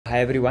Hi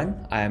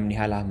everyone, I am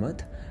Nihal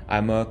Ahmed. I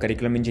am a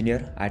curriculum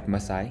engineer at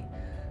Masai.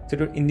 So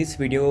in this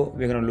video,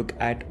 we're going to look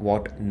at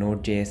what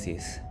Node.js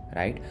is,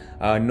 right?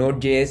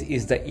 Node.js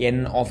is the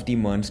N of the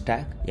MERN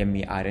stack,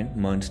 M-E-R-N,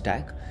 MERN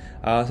stack.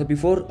 So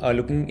before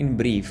looking in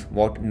brief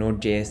what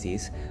Node.js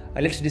is,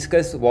 let's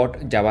discuss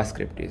what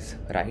JavaScript is,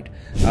 right?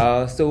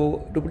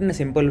 So to put in a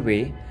simple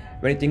way,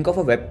 when you think of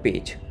a web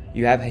page,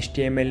 you have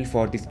HTML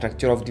for the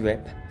structure of the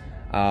web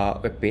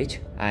page,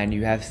 and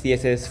you have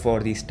CSS for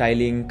the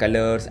styling,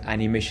 colors,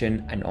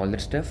 animation and all that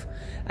stuff,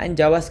 and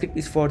JavaScript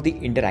is for the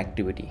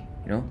interactivity.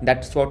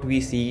 That's what we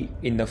see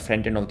in the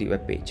front end of the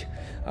web page.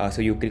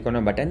 So you click on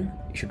a button,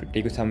 it should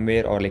take you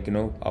somewhere, or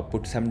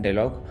put some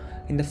dialog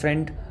in the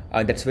front.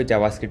 That's where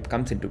JavaScript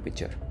comes into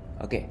picture.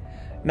 Okay,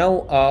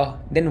 now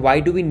then why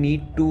do we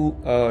need to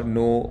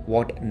know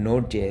what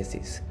Node.js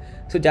is?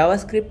 So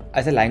JavaScript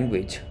as a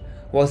language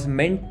was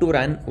meant to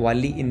run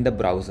only in the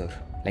browser.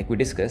 Like we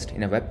discussed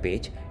in a web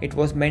page, it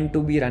was meant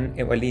to be run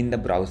only in the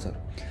browser.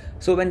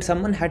 So when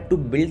someone had to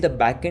build the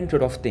backend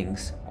side of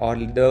things or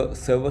the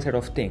server side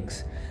of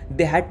things,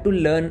 they had to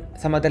learn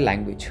some other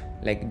language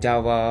like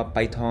Java,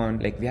 Python.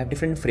 Like we have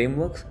different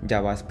frameworks: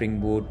 Java, Spring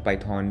Boot,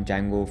 Python,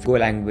 Django, Go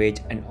language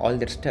and all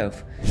that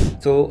stuff.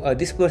 So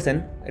this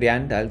person,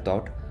 Riandal,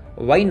 thought,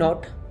 why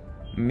not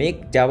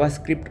make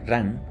JavaScript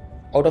run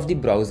out of the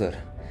browser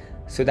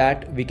so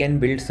that we can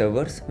build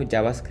servers with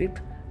JavaScript,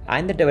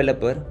 and the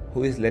developer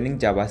who is learning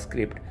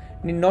JavaScript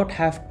need not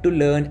have to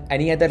learn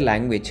any other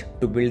language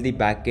to build the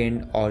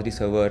backend or the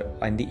server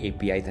and the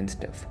APIs and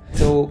stuff.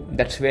 So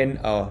that's when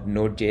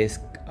Node.js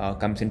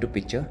comes into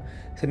picture.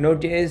 So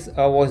Node.js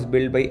was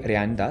built by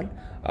Riandal.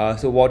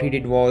 So what he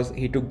did was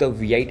he took the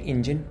V8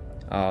 engine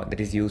that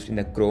is used in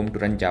the Chrome to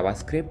run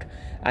JavaScript,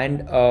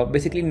 and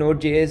basically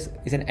Node.js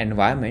is an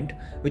environment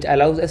which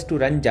allows us to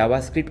run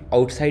JavaScript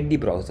outside the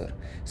browser.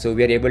 So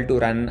we are able to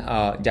run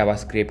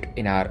JavaScript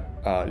in our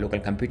local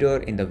computer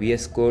in the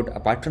VS Code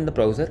apart from the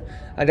browser,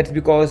 and that's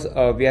because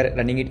we are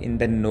running it in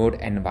the Node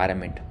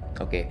environment.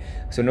 Okay,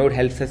 so Node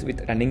helps us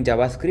with running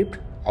JavaScript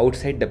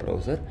outside the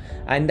browser,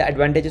 and the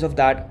advantages of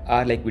that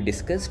are, like we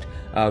discussed,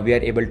 we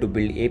are able to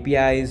build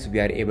APIs, we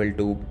are able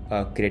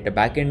to create a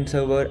backend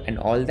server and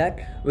all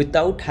that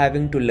without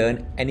having to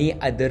learn any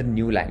other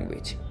new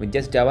language. With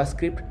just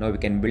JavaScript, now we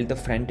can build the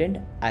front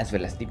end as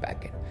well as the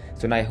backend.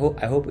 So now I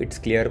hope it's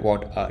clear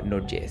what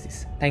Node.js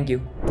is. Thank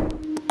you.